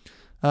from.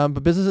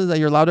 But businesses that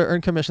you're allowed to earn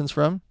commissions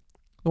from,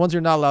 the ones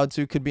you're not allowed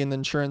to could be in the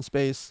insurance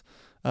space,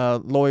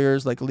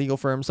 lawyers, like legal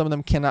firms. Some of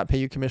them cannot pay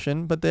you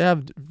commission, but they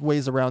have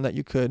ways around that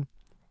you could.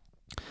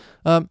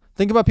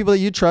 Think about people that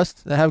you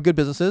trust that have good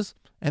businesses,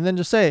 and then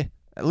just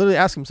literally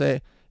ask them,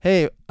 say,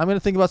 hey, I'm going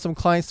to think about some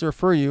clients to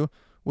refer you.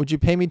 Would you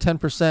pay me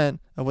 10%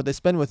 of what they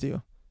spend with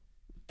you?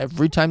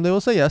 Every time they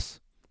will say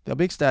yes. They'll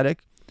be ecstatic.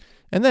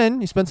 And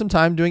then you spend some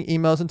time doing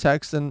emails and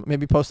texts and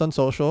maybe post on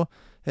social.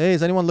 Hey,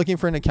 is anyone looking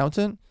for an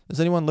accountant? Is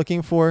anyone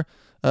looking for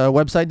a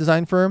website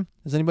design firm?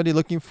 Is anybody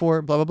looking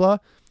for blah, blah, blah?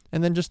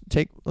 And then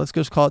let's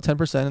just call it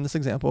 10% in this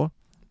example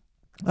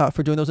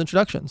for doing those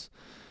introductions.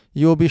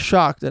 You will be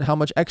shocked at how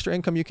much extra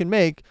income you can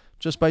make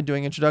just by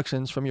doing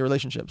introductions from your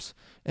relationships.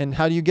 And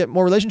how do you get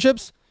more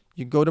relationships?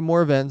 You go to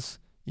more events.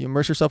 You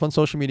immerse yourself on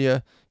social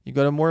media. You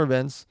go to more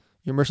events.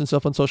 You immerse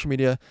yourself on social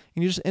media.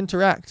 And you just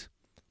interact.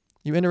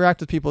 You interact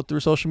with people through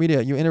social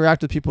media. You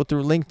interact with people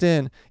through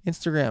LinkedIn,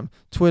 Instagram,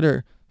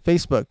 Twitter,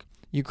 Facebook.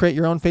 You create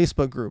your own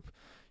Facebook group.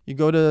 You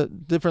go to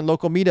different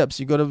local meetups.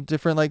 You go to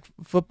different like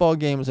football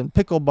games and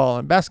pickleball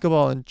and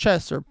basketball and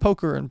chess or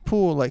poker and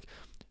pool. Like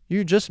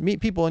you just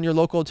meet people in your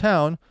local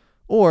town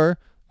or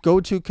go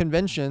to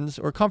conventions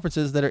or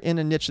conferences that are in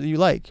a niche that you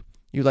like.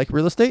 You like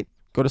real estate?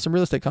 Go to some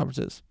real estate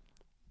conferences.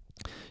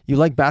 You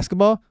like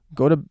basketball?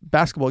 Go to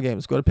basketball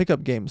games. Go to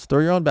pickup games. Throw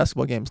your own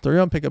basketball games. Throw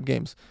your own pickup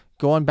games.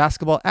 Go on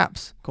basketball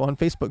apps. Go on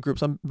Facebook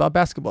groups about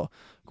basketball.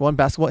 Go on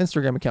basketball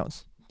Instagram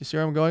accounts. You see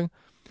where I'm going?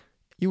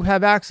 You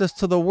have access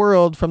to the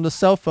world from the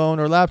cell phone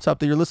or laptop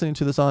that you're listening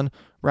to this on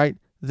right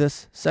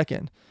this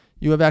second.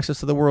 You have access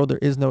to the world. There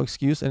is no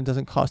excuse, and it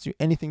doesn't cost you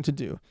anything to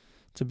do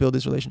to build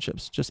these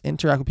relationships. Just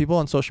interact with people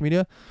on social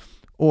media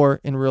or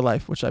in real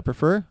life, which I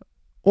prefer,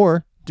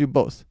 or do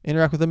both.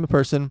 Interact with them in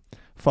person,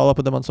 follow up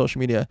with them on social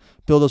media,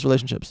 build those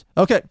relationships.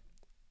 Okay,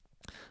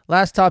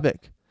 last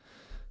topic.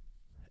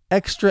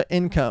 Extra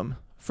income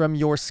from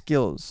your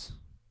skills.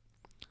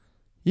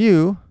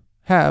 You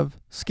have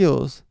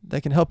skills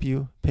that can help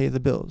you pay the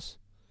bills.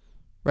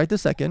 Right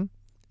this second,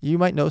 you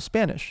might know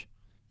Spanish.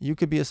 You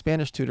could be a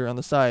Spanish tutor on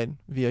the side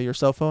via your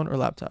cell phone or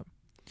laptop.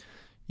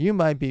 You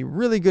might be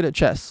really good at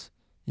chess.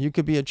 You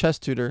could be a chess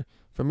tutor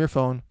from your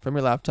phone, from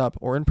your laptop,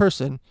 or in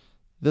person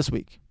this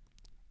week.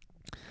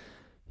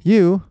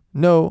 You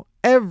know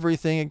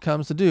everything it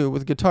comes to do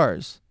with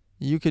guitars.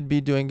 You could be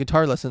doing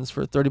guitar lessons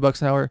for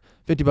 $30 an hour,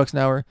 $50 an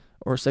hour,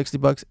 or $60,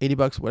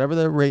 $80, whatever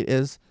the rate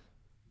is,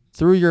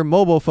 through your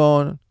mobile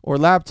phone or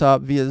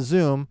laptop via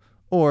Zoom,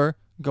 or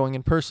going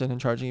in person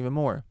and charging even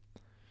more.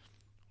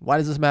 Why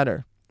does this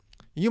matter?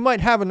 You might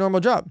have a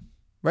normal job,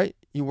 right?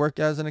 You work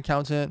as an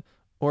accountant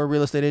or a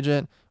real estate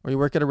agent, or you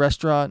work at a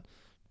restaurant.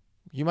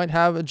 You might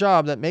have a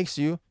job that makes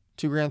you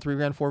 $2 grand, $3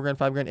 grand, $4 grand,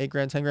 $5 grand, $8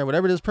 grand, $10 grand,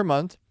 whatever it is per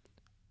month.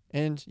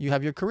 And you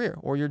have your career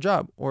or your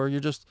job, or you're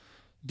just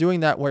doing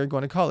that while you're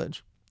going to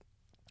college.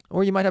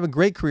 Or you might have a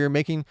great career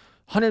making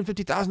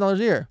 $150,000 a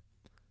year.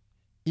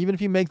 Even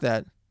if you make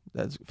that,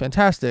 that's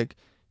fantastic.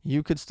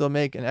 You could still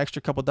make an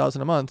extra couple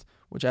thousand a month,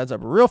 which adds up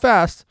real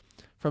fast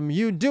from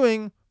you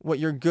doing what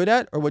you're good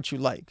at or what you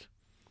like.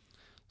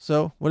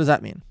 So what does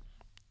that mean?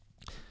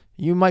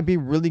 You might be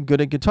really good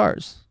at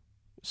guitars.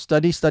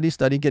 Study,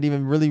 get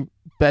even really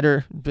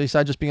better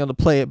besides just being able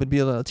to play it, but be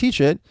able to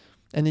teach it.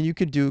 And then you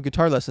could do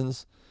guitar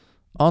lessons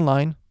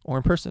online or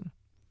in person.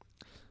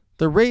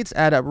 The rates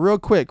add up real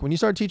quick. When you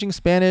start teaching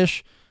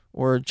Spanish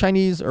or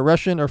Chinese or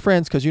Russian or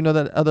French because you know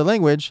that other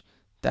language,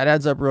 that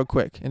adds up real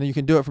quick. And then you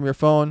can do it from your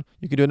phone.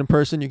 You can do it in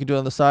person. You can do it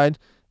on the side.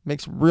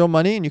 Makes real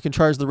money, and you can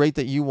charge the rate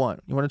that you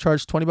want. You want to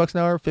charge $20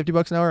 an hour,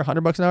 $50 an hour,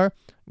 $100 an hour?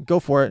 Go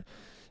for it.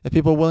 If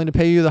people are willing to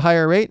pay you the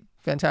higher rate,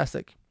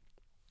 fantastic.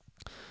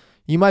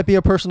 You might be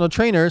a personal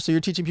trainer, so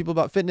you're teaching people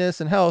about fitness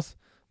and health,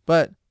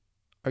 but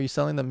are you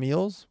selling them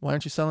meals? Why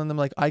aren't you selling them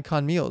like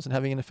Icon Meals and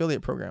having an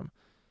affiliate program?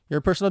 You're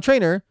a personal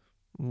trainer.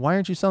 Why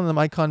aren't you selling them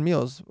Icon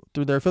Meals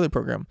through their affiliate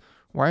program?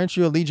 Why aren't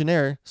you a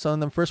Legionnaire selling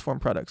them First Form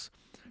products?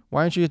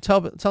 Why aren't you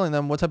telling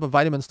them what type of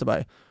vitamins to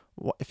buy?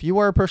 If you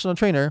are a personal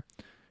trainer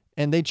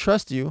and they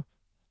trust you,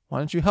 why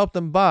don't you help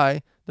them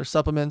buy their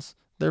supplements,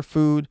 their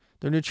food,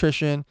 their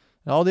nutrition,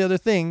 and all the other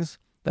things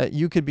that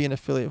you could be an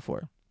affiliate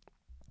for?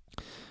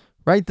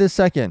 Right this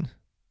second,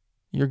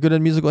 you're good at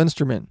a musical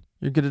instrument.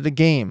 You're good at a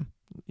game.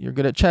 You're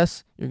good at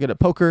chess, you're good at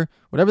poker,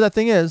 whatever that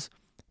thing is,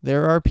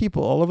 There are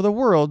people all over the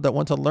world that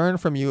want to learn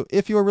from you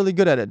if you're really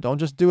good at it. Don't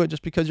just do it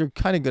just because you're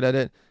kind of good at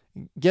it.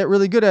 Get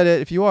really good at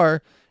it if you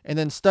are, and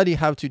then study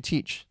how to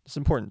teach. It's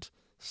important.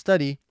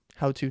 Study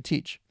how to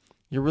teach.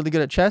 You're really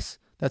good at chess.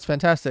 That's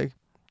fantastic.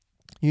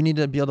 You need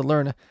to be able to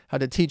learn how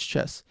to teach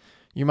chess.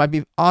 You might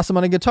be awesome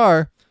on a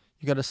guitar.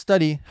 You got to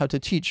study how to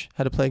teach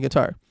how to play a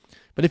guitar.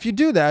 But if you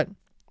do that,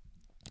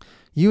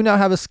 you now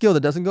have a skill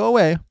that doesn't go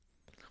away,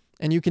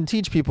 and you can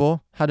teach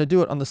people how to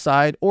do it on the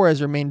side or as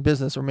your main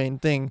business or main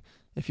thing.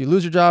 If you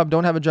lose your job,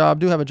 don't have a job,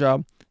 do have a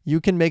job, you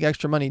can make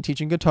extra money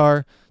teaching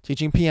guitar,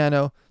 teaching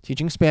piano,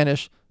 teaching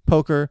Spanish,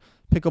 poker,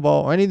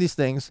 pickleball, or any of these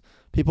things.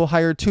 People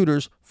hire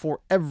tutors for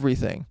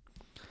everything.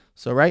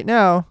 So right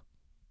now,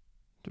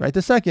 right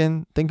this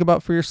second, think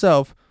about for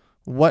yourself,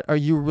 what are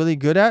you really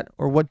good at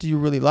or what do you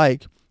really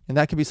like? And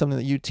that could be something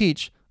that you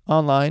teach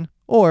online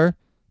or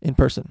in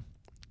person.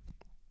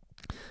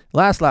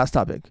 Last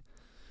topic,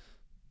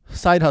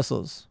 side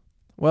hustles.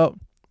 Well,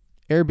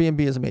 Airbnb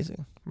is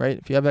amazing, right?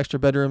 If you have extra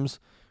bedrooms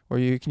or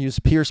you can use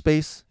peer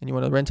space and you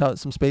want to rent out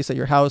some space at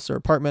your house or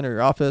apartment or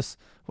your office,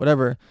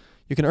 whatever,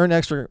 you can earn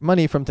extra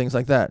money from things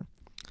like that.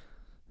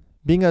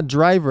 Being a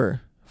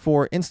driver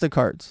for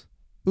Instacart,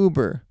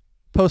 Uber,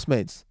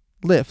 Postmates,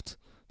 Lyft.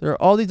 There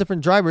are all these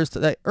different drivers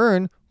that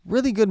earn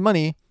really good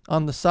money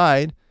on the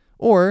side,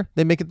 or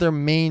they make it their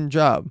main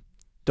job.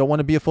 Don't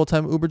want to be a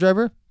full-time Uber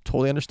driver?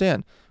 Totally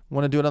understand.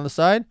 Want to do it on the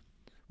side?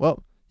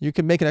 Well, you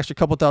can make an extra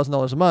couple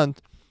 $1,000s a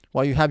month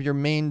while you have your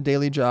main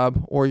daily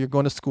job or you're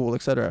going to school,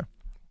 etc.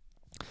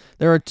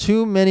 There are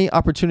too many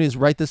opportunities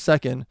right this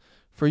second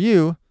for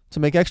you to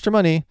make extra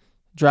money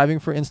driving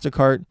for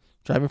Instacart,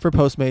 driving for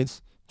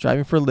Postmates,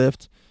 driving for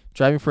Lyft,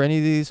 driving for any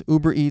of these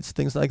Uber Eats,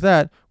 things like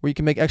that, where you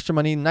can make extra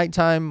money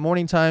nighttime,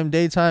 morning time,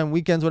 daytime,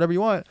 weekends, whatever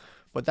you want.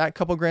 But that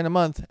couple grand a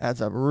month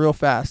adds up real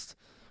fast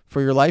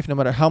for your life, no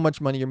matter how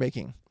much money you're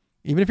making.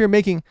 Even if you're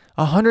making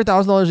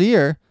 $100,000 a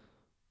year,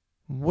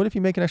 what if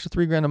you make an extra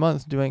 $3,000 a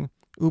month doing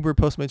Uber,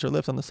 Postmates, or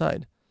Lyft on the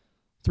side?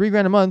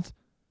 $3,000 a month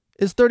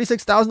is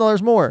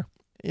 $36,000 more.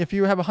 If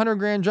you have a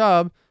 $100,000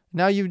 job,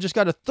 now you've just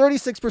got a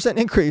 36%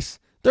 increase.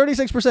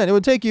 36%. It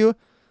would take you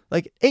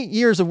like 8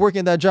 years of working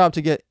at that job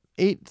to get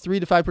 3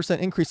 to 5%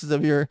 increases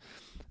of your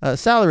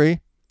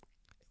salary,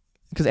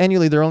 because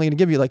annually they're only going to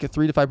give you like a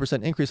 3 to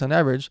 5% increase on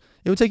average.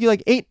 It would take you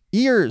like 8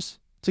 years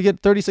to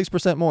get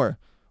 36% more,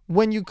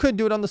 when you could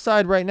do it on the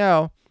side right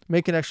now,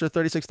 make an extra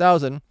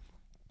 $36,000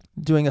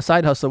 doing a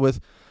side hustle with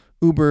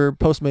Uber,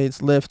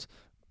 Postmates, Lyft,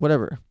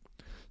 whatever,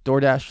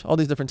 DoorDash, all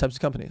these different types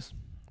of companies.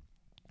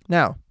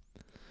 Now,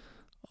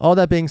 all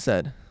that being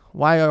said,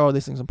 why are all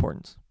these things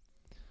important?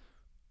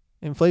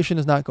 Inflation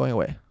is not going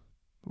away.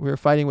 We're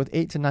fighting with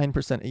 8 to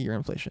 9% a year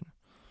inflation.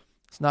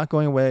 It's not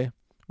going away.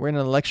 We're in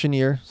an election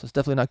year, so it's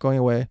definitely not going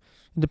away.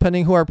 And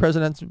depending who our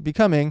president's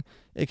becoming,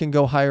 it can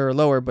go higher or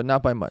lower, but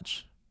not by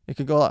much. It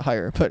could go a lot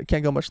higher, but it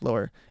can't go much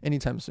lower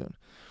anytime soon.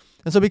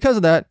 And so because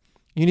of that,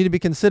 you need to be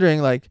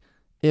considering, like,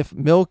 if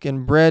milk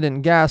and bread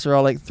and gas are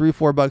all like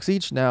 $3-4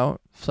 each now,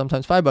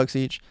 sometimes $5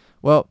 each.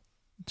 Well,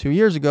 2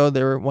 years ago,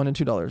 they were $1 and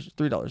 $2,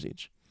 $3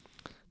 each.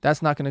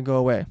 That's not going to go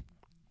away.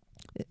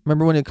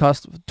 Remember when it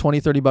cost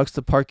 $20-30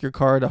 to park your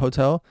car at a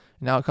hotel?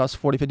 Now it costs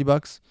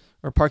 $40-50.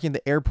 Or parking at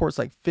the airport's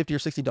like $50 or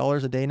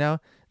 $60 a day now.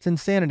 It's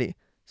insanity.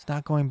 It's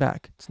not going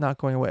back. It's not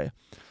going away.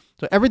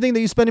 So everything that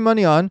you're spending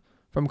money on,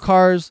 from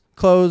cars,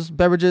 clothes,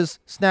 beverages,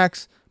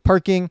 snacks,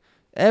 parking,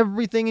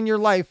 everything in your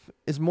life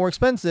is more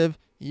expensive.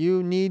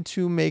 You need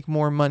to make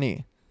more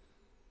money.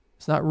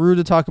 It's not rude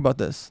to talk about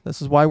this.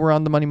 This is why we're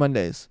on the Money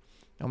Mondays.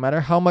 No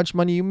matter how much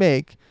money you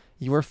make,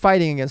 you are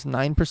fighting against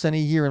 9% a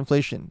year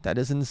inflation. That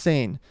is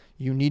insane.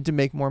 You need to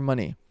make more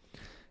money.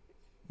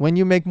 When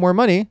you make more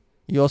money,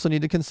 you also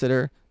need to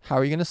consider how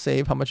are you going to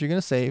save, how much you're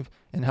going to save,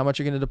 and how much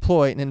you're going to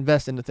deploy and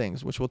invest into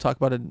things, which we'll talk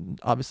about in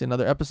obviously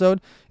another episode.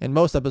 In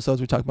most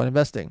episodes, we talk about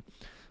investing.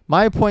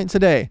 My point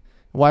today,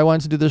 why I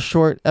wanted to do this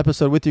short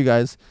episode with you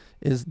guys,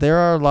 is there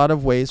are a lot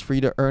of ways for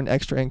you to earn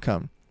extra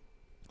income.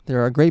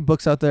 There are great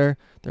books out there.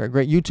 There are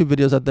great YouTube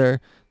videos out there.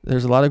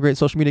 There's a lot of great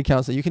social media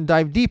accounts that you can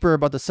dive deeper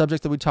about the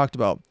subjects that we talked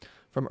about,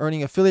 from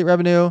earning affiliate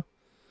revenue,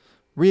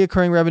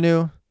 reoccurring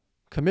revenue,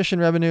 commission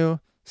revenue,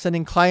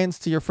 sending clients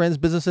to your friends'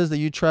 businesses that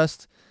you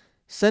trust,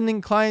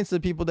 sending clients to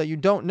people that you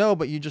don't know,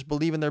 but you just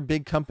believe in their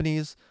big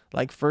companies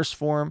like First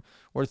Form,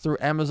 or through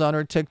Amazon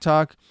or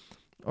TikTok,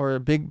 or a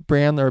big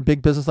brand or a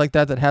big business like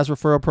that has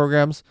referral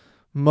programs.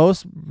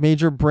 Most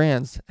major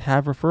brands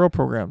have referral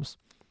programs.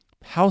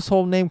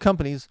 Household name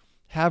companies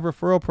have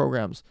referral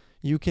programs.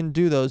 You can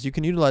do those. You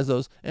can utilize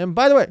those. And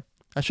by the way,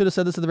 I should have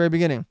said this at the very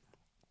beginning.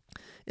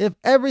 If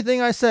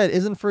everything I said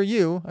isn't for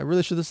you, I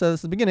really should have said this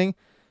at the beginning,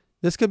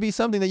 this could be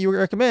something that you would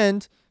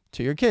recommend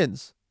to your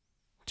kids,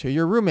 to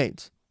your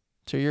roommates,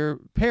 to your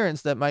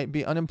parents that might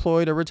be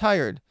unemployed or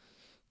retired,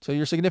 to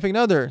your significant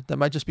other that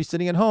might just be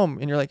sitting at home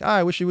and you're like,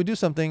 I wish you would do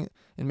something,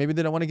 and maybe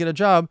they don't want to get a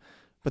job,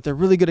 but they're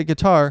really good at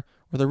guitar,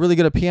 or they're really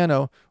good at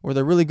piano, or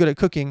they're really good at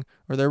cooking,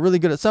 or they're really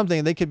good at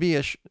something. They could be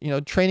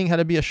training how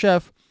to be a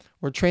chef,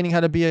 or training how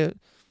to be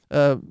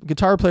a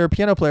guitar player,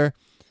 piano player.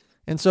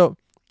 And so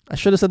I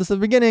should have said this at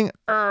the beginning,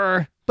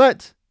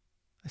 but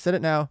I said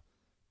it now.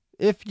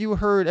 If you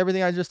heard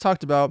everything I just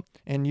talked about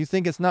and you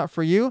think it's not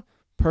for you,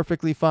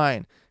 perfectly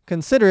fine.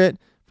 Consider it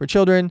for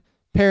children,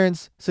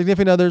 parents,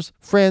 significant others,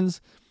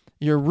 friends,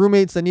 your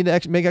roommates that need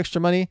to make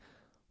extra money.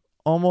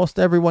 Almost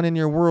everyone in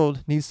your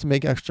world needs to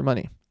make extra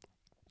money,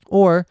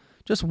 or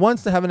just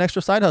wants to have an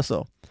extra side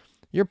hustle.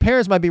 Your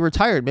parents might be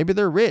retired. Maybe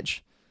they're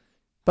rich.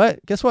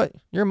 But guess what?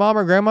 Your mom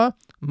or grandma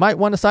might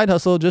want a side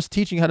hustle just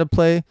teaching how to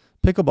play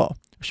pickleball.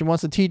 She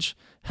wants to teach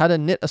how to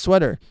knit a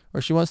sweater,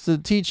 or she wants to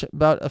teach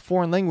about a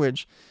foreign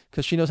language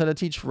because she knows how to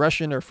teach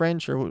Russian or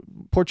French or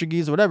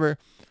Portuguese or whatever.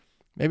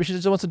 Maybe she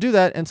just wants to do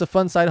that, and it's a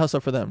fun side hustle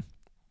for them.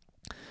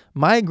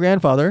 My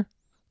grandfather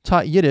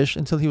taught Yiddish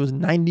until he was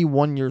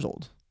 91 years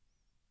old.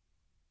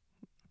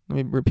 Let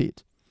me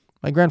repeat.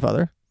 My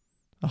grandfather,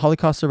 a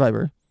Holocaust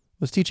survivor,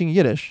 was teaching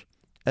Yiddish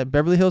at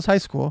Beverly Hills High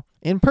School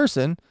in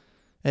person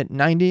at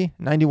 90,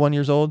 91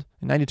 years old,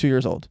 and 92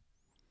 years old.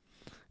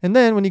 And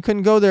then when he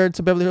couldn't go there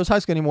to Beverly Hills High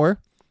School anymore,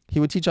 he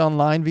would teach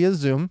online via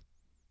Zoom.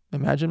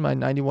 Imagine my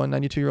 91,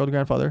 92-year-old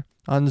grandfather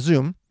on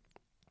Zoom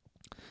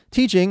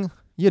teaching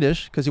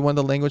Yiddish because he wanted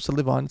the language to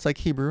live on. It's like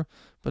Hebrew,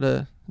 but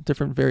a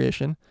different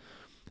variation.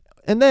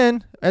 And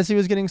then as he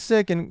was getting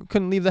sick and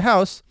couldn't leave the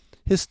house,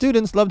 his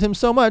students loved him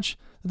so much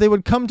that they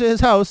would come to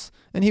his house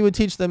and he would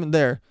teach them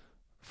there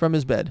from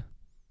his bed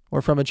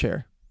or from a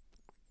chair.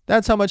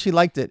 That's how much he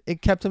liked it.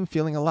 It kept him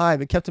feeling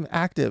alive. It kept him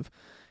active.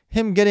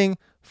 Him getting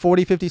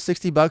 40, 50,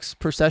 60 bucks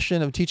per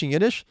session of teaching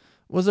Yiddish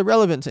was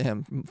irrelevant to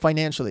him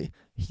financially.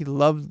 He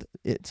loved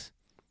it.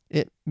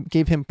 It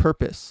gave him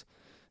purpose.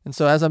 And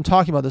so as I'm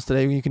talking about this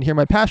today, you can hear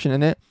my passion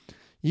in it.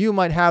 You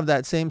might have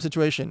that same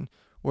situation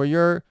where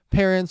your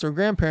parents or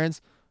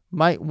grandparents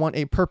might want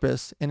a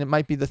purpose, and it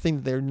might be the thing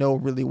that they know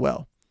really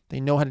well. They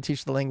know how to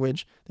teach the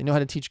language. They know how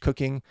to teach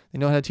cooking. They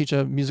know how to teach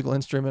a musical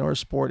instrument or a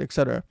sport,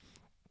 etc.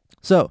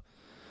 So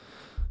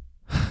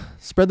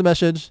spread the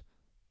message.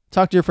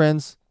 Talk to your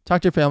friends.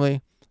 Talk to your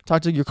family.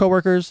 Talk to your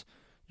coworkers,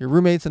 your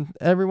roommates, and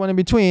everyone in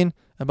between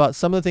about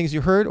some of the things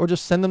you heard, or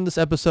just send them this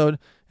episode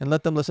and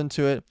let them listen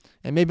to it,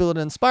 and maybe it'll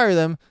inspire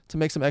them to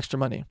make some extra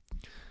money.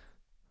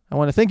 I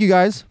want to thank you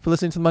guys for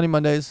listening to the Money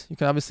Mondays. You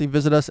can obviously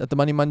visit us at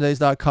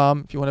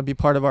themoneymondays.com if you want to be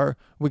part of our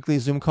weekly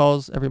Zoom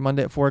calls every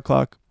Monday at 4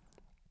 o'clock.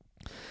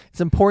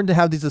 It's important to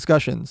have these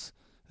discussions.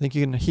 I think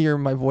you can hear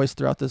my voice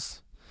throughout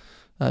this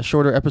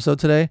shorter episode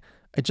today.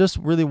 I just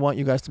really want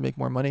you guys to make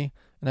more money,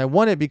 and I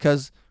want it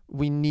because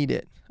we need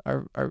it.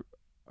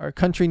 Our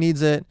country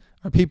needs it.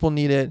 Our people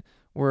need it.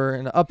 We're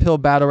in an uphill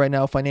battle right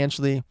now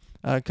financially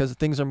because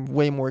things are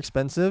way more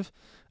expensive.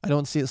 I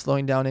don't see it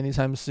slowing down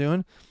anytime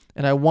soon.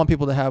 And I want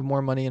people to have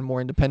more money and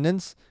more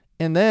independence.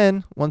 And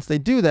then once they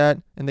do that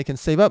and they can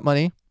save up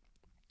money,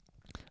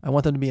 I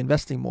want them to be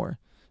investing more,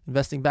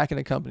 investing back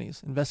into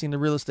companies, investing into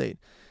real estate,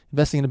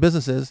 investing into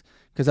businesses,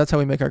 because that's how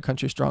we make our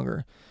country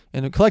stronger.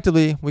 And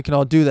collectively, we can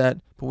all do that,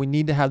 but we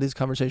need to have these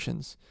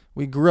conversations.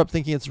 We grew up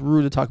thinking it's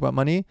rude to talk about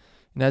money.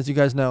 And as you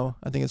guys know,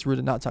 I think it's rude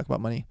to not talk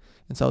about money.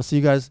 And so I'll see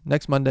you guys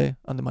next Monday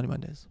on the Money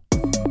Mondays.